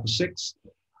to the upper 6.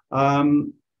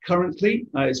 Currently,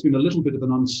 it's been a little bit of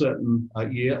an uncertain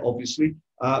year, obviously,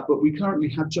 but we currently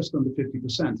have just under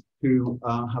 50% who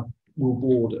will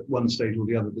board at one stage or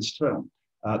the other this term.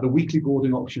 The weekly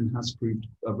boarding option has proved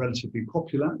relatively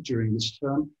popular during this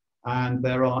term, and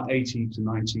there are 80 to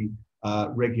 90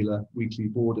 regular weekly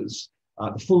boarders.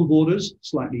 The full boarders,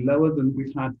 slightly lower than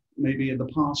we've had maybe in the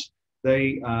past.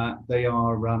 They are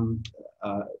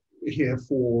here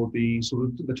for the sort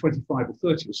of the 25 or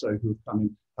 30 or so who have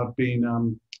come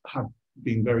in, have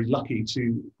been very lucky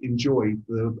to enjoy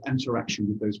the interaction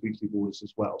with those weekly boarders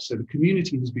as well. So the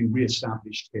community has been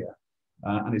re-established here,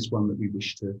 and it's one that we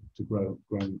wish to grow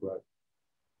and grow.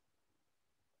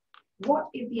 What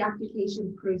is the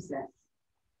application process?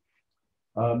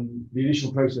 The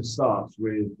initial process starts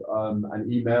with an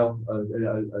email,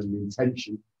 an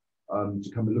intention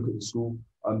to come and look at the school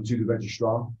to the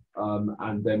registrar,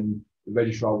 and then the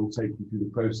registrar will take you through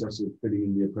the process of filling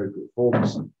in the appropriate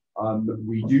forms.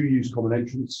 We do use common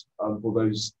entrance for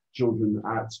those children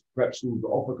at prep schools that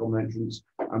offer common entrance,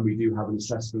 and we do have an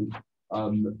assessment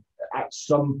at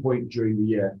some point during the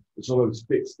year. It's not a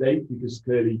fixed date because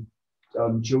clearly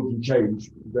children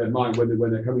change their mind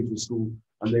when they're coming to school,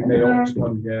 and they may opt to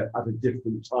come here at a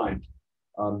different time.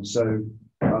 So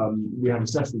we have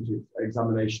assessment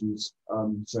examinations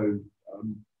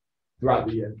throughout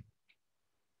the year.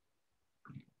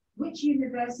 Which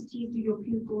universities do your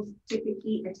pupils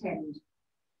typically attend?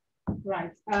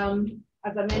 Right.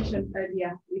 As I mentioned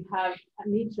earlier, we have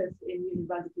an interest in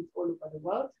universities all over the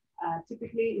world.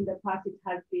 Typically, in the past, it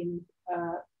has been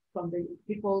from the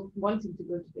people wanting to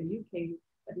go to the UK,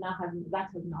 but now that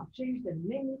has now changed, and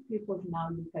many people now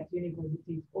look at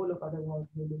universities all over the world.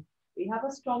 Really, we have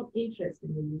a strong interest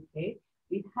in the UK.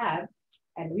 We have,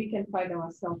 and we can find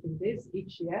ourselves in this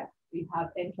each year. We have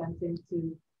entrance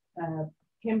into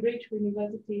Cambridge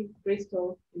University,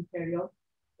 Bristol, Imperial.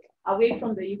 Away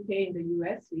from the UK in the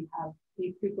US, we have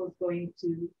people going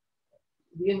to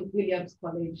Williams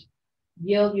College,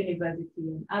 Yale University,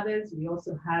 and others. We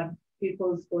also have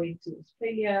pupils going to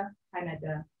Australia,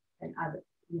 Canada, and other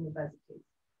universities.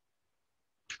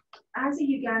 As a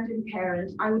Ugandan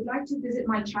parent, I would like to visit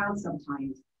my child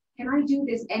sometimes. Can I do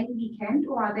this any weekend,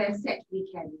 or are there set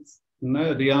weekends?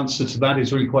 No, the answer to that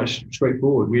is really quite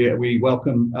straightforward. We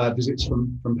welcome visits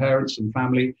from parents and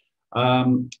family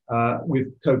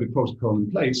with COVID protocol in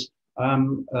place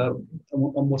on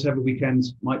whatever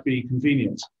weekends might be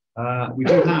convenient. We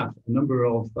do have a number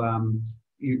of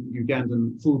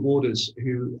Ugandan full boarders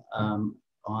who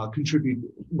contribute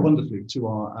wonderfully to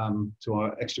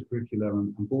our extracurricular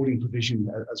and boarding provision,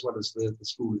 as well as the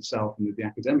school itself and the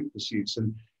academic pursuits.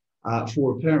 And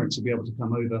for a parent to be able to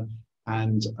come over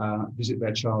and visit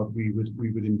their child, we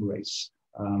would embrace.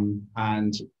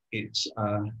 And it's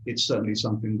certainly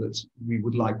something that we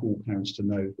would like all parents to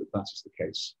know that is the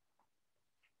case.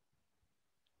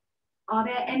 Are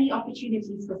there any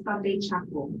opportunities for Sunday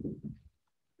chapel?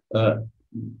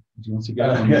 Do you want to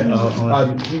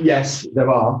go? Yes, there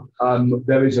are.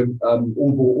 There is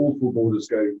all full boarders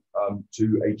go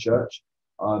to a church.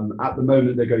 At the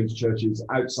moment, they're going to churches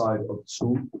outside of the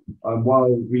school, while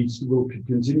we will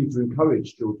continue to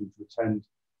encourage children to attend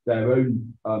their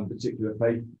own particular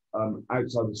faith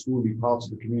outside the school, be part of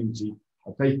the community,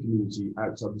 a faith community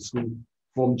outside the school.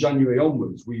 From January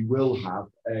onwards, we will have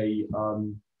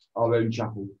our own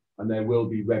chapel, and there will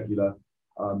be regular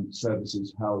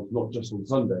services held, not just on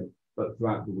Sunday, but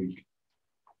throughout the week.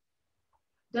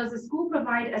 Does the school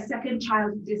provide a second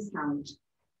child discount?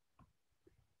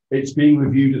 It's being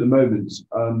reviewed at the moment.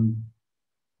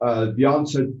 The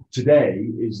answer today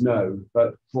is no,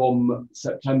 but from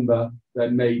September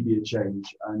there may be a change,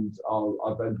 and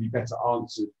I'll then be better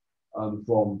answered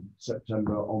from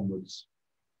September onwards.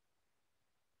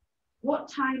 What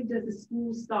time does the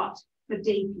school start for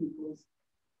day pupils?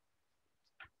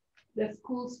 The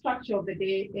school structure of the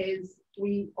day is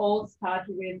we all start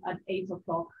with an 8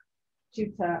 o'clock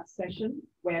tutor session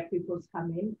where pupils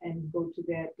come in and go to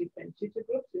their different tutor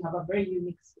groups. We have a very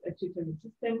unique tutoring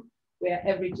system where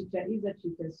every tutor is a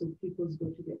tutor, so pupils go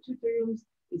to their tutor rooms.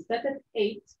 We start at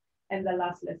 8 and the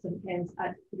last lesson ends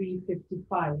at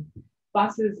 3:55.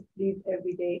 Buses leave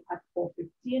every day at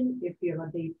 4:15 if you're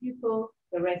a day pupil.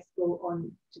 The rest go on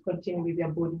to continue with their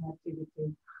boarding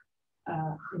activity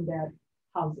in their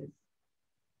houses.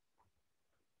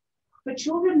 For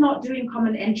children not doing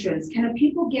common entrance, can a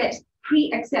pupil get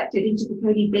pre-accepted into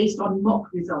Peponi based on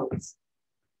mock results?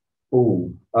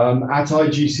 At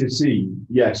IGCSE,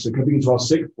 yes. So coming into our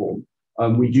sixth form,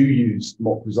 we do use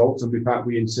mock results, and in fact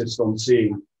we insist on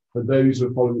seeing, for those who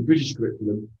are following the British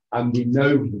curriculum, and we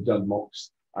know have done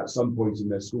mocks at some point in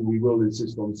their school, we will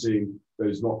insist on seeing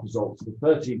those mock results. For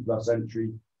 13 plus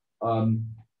entry,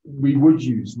 we would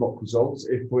use mock results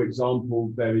if, for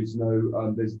example, there is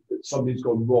no, something's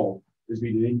gone wrong, there's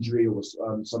been an injury or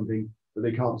something that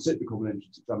they can't sit the common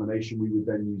entrance examination, we would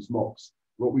then use mocks.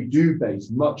 What we do base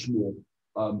much more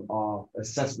our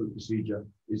assessment procedure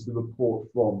is the report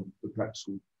from the prep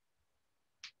school.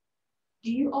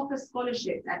 Do you offer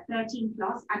scholarships at 13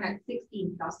 plus and at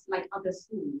 16 plus like other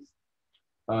schools?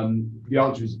 The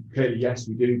answer is clearly yes,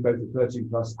 we do, both at 13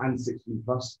 plus and 16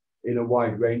 plus in a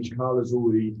wide range. Carl has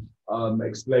already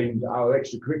explained our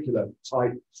extracurricular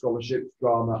type scholarships,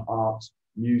 drama, art,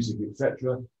 music,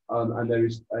 etc. And there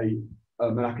is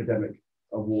an academic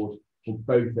award for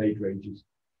both age ranges.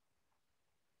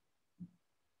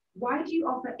 Why do you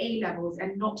offer A levels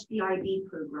and not the IB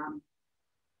program?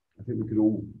 I think we could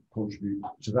all contribute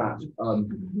to that.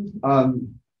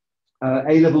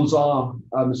 A levels are,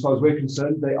 as far as we're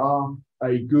concerned, they are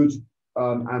a good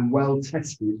and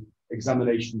well-tested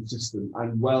examination system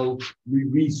and well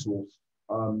resourced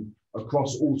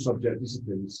across all subject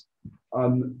disciplines.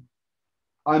 I'm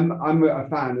a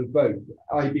fan of both.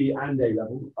 IB and A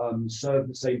level serve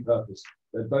the same purpose.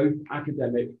 They're both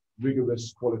academic,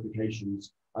 rigorous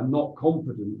qualifications. I'm not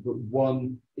confident that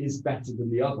one is better than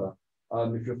the other.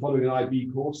 If you're following an IB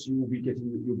course, you'll be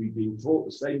being taught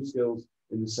the same skills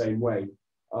in the same way.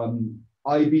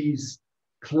 IB's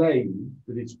claim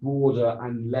that it's broader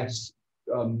and less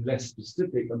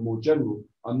specific and more general,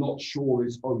 I'm not sure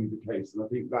is only the case, and I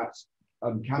think that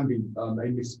can be a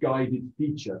misguided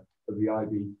feature of the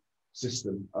IB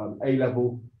system. A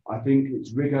level, I think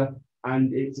its rigor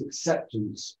and its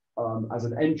acceptance as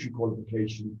an entry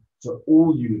qualification to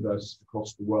all universities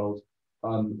across the world,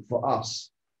 for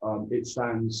us, it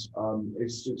stands,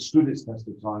 it's stood its test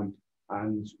of time,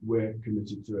 and we're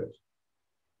committed to it.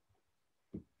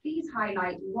 Please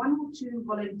highlight one or two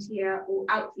volunteer or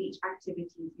outreach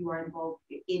activities you are involved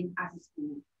in as a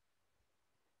school.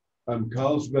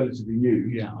 Carl's relatively new.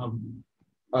 Yeah,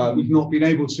 we've not been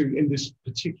able to, in this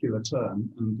particular term,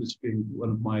 and this being one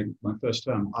of my first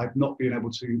term, I've not been able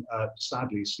to,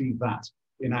 sadly, see that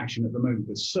in action at the moment,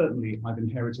 but certainly I've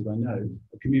inherited, I know,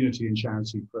 a community and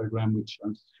charity program, which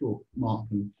I'm sure Mark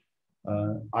can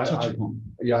touch upon.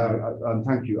 Yeah,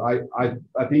 thank you. I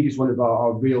think it's one of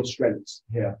our real strengths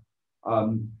here.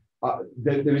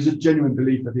 There is a genuine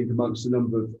belief, I think, amongst a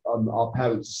number of our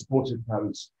parents, supportive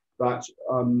parents, that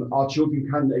our children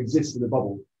can exist in a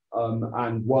bubble,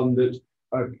 and one that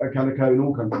can occur in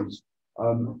all countries.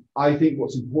 I think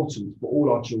what's important for all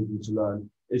our children to learn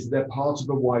is they're part of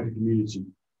a wider community.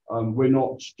 We're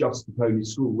not just Peponi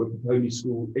School, we're Peponi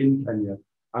School in Kenya,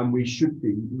 and we should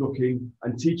be looking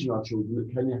and teaching our children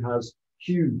that Kenya has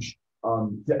huge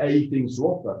things to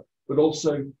offer, but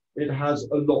also it has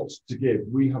a lot to give.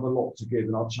 We have a lot to give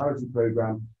in our charity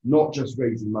program, not just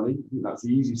raising money, I think that's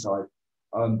the easy side,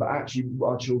 but actually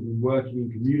our children working in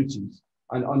communities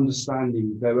and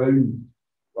understanding their own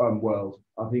world,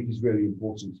 I think is really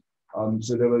important.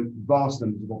 So there are vast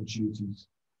numbers of opportunities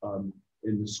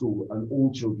in the school, and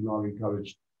all children are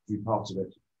encouraged to be part of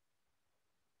it.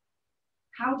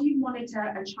 How do you monitor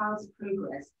a child's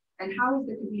progress, and how is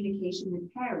the communication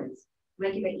with parents?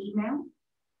 Regular email?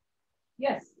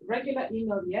 Yes, regular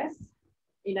email, yes.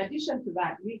 In addition to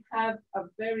that, we have a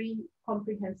very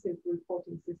comprehensive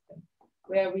reporting system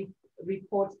where we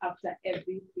report after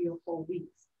every 3 or 4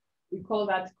 weeks. We call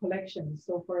that collection.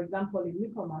 So for example, in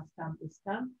Newcomer's term this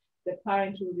term, the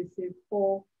parent will receive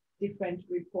 4 different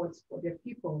reports for their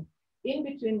pupil. In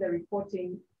between the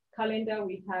reporting calendar,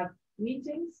 we have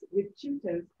meetings with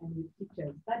tutors and with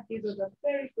teachers. That gives us a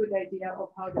very good idea of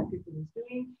how the pupil is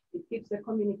doing. It keeps the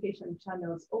communication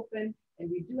channels open,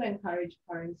 and we do encourage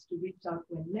parents to reach out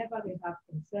whenever they have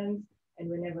concerns and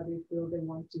whenever they feel they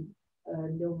want to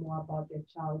know more about their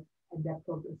child and their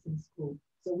progress in school.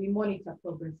 So we monitor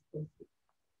progress closely.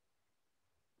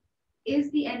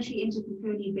 Is the entry into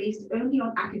Peponi based only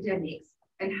on academics,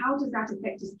 and how does that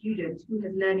affect a student who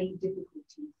has learning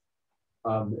difficulties?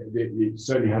 It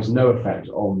certainly has no effect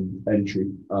on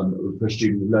entry for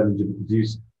students with learning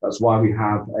difficulties. That's why we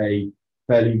have a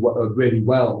really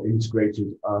well integrated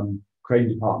crane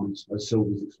department, as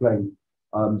Sylvia's explained.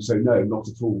 So no, not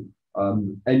at all.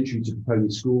 Entry to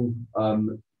Peponi School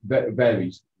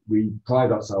varies. We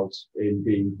pride ourselves in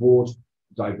being broad,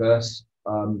 diverse,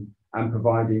 and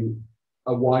providing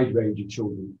a wide range of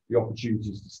children the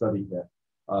opportunities to study here.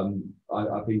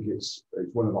 I think it's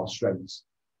one of our strengths.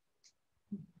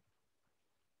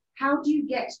 How do you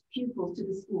get pupils to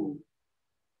the school?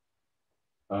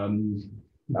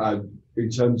 In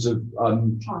terms of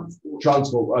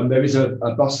transport, there is a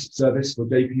bus service for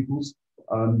day pupils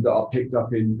that are picked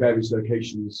up in various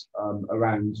locations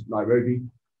around Nairobi.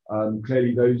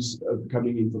 Clearly, those are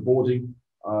coming in for boarding.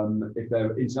 If there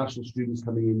are international students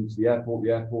coming into the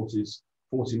airport is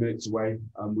 40 minutes away,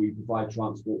 and we provide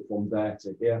transport from there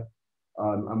to here.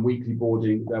 And weekly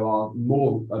boarding, there are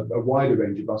a wider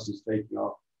range of buses taking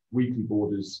our weekly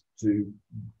boarders to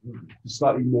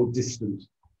slightly more distant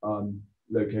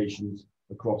locations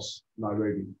across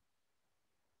Nairobi.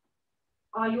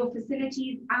 Are your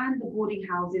facilities and the boarding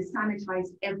houses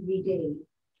sanitized every day?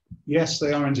 Yes,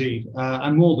 they are indeed,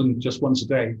 and more than just once a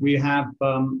day. We have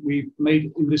we've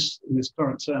made in this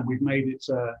current term, we've made it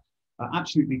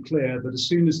absolutely clear that as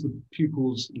soon as the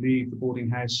pupils leave the boarding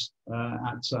house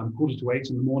at 7:45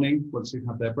 in the morning, once they've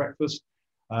had their breakfast,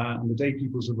 and the day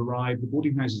pupils have arrived, the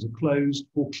boarding houses are closed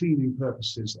for cleaning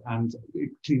purposes and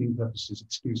cleaning purposes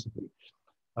exclusively.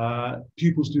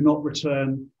 Pupils do not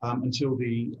return until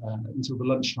the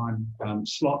lunchtime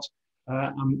slot.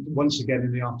 And once again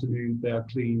in the afternoon, they are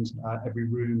cleaned every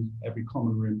room, every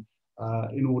common room,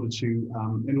 in order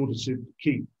to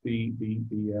keep the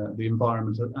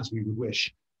environment as we would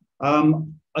wish.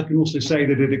 I can also say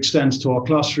that it extends to our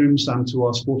classrooms and to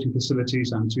our sporting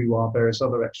facilities and to our various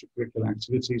other extracurricular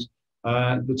activities.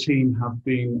 The team have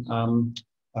been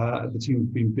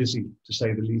busy, to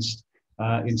say the least,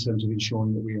 in terms of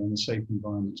ensuring that we are in a safe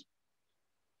environment.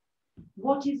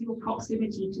 What is your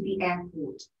proximity to the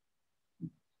airport?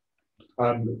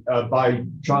 By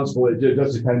transport, it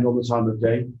does depend on the time of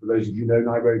day. For those of you who know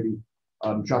Nairobi,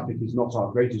 traffic is not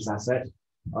our greatest asset,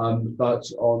 but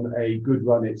on a good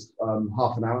run, it's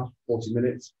half an hour, 40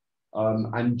 minutes.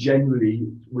 And generally,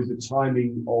 with the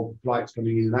timing of flights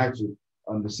coming in and out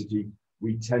of the city,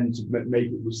 we tend to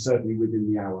make it certainly within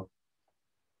the hour.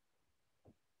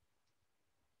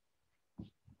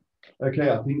 Okay,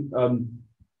 I think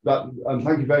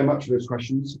thank you very much for those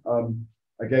questions.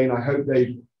 Again, I hope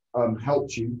they've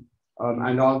helped you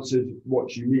and answered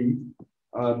what you need.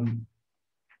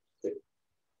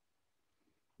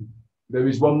 There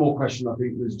is one more question I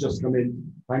think that's just come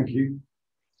in. Thank you.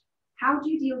 How do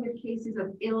you deal with cases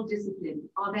of ill discipline?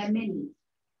 Are there many?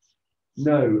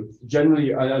 No,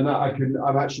 generally, and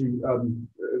I'm actually,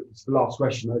 it's the last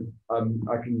question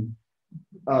I can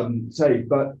say,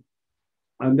 but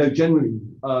no, generally,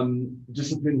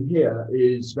 discipline here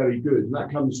is very good. And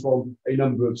that comes from a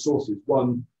number of sources.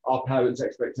 One, our parents'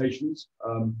 expectations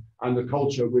and the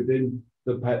culture within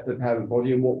the parent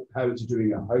body and what parents are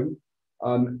doing at home.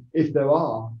 If there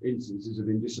are instances of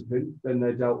indiscipline, then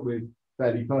they're dealt with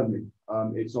fairly firmly.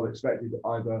 It's not expected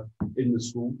either in the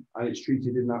school, and it's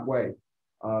treated in that way.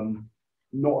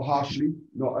 Not harshly,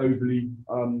 not overly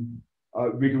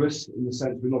rigorous, in the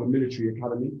sense we're not a military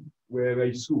academy, we're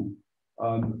a school.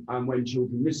 And when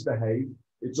children misbehave,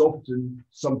 it's often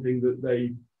something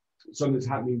that's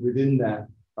happening within their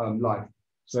life.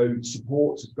 So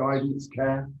support, guidance,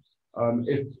 care.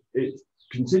 If it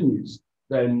continues,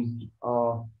 then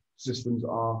our systems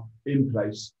are in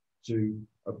place to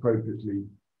appropriately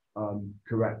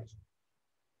correct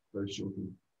those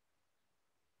children.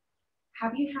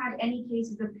 Have you had any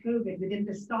cases of COVID within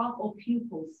the staff or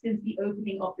pupils since the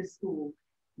opening of the school?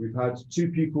 We've had 2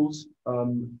 pupils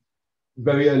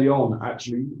very early on,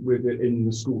 actually, in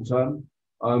the school term.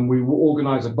 We will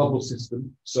organise a bubble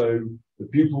system, so the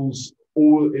pupils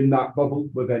all in that bubble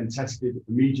were then tested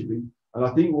immediately. And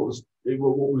I think what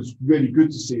was really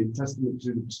good to see, in testament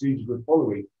to the procedures we're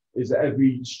following, is that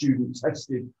every student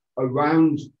tested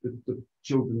around the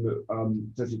children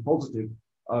that tested positive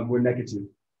were negative.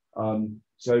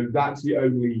 So that's the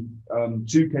only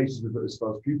 2 cases as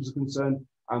far as pupils are concerned,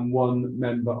 and 1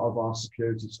 member of our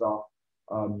security staff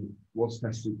was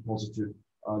tested positive.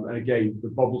 And again, the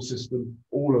bubble system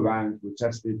all around were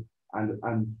tested,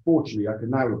 and fortunately I can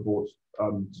now report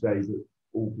today that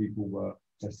all people were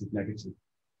tested negative.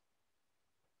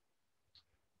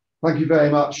 Thank you very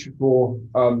much for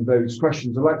those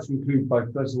questions. I'd like to conclude by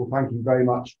first of all thanking very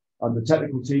much the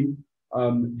technical team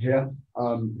here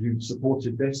who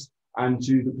supported this, and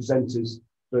to the presenters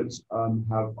that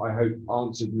have, I hope,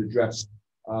 answered and addressed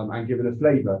and given a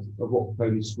flavour of what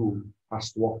Peponi School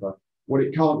has to offer. What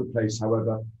it can't replace,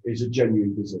 however, is a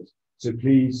genuine visit. So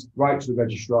please write to the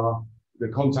registrar. The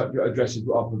contact addresses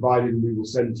are provided, and we will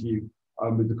send to you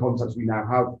with the contacts we now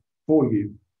have for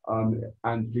you.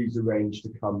 And please arrange to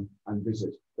come and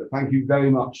visit. But thank you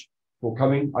very much for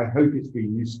coming. I hope it's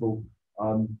been useful,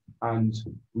 and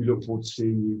we look forward to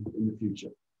seeing you in the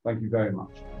future. Thank you very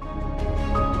much.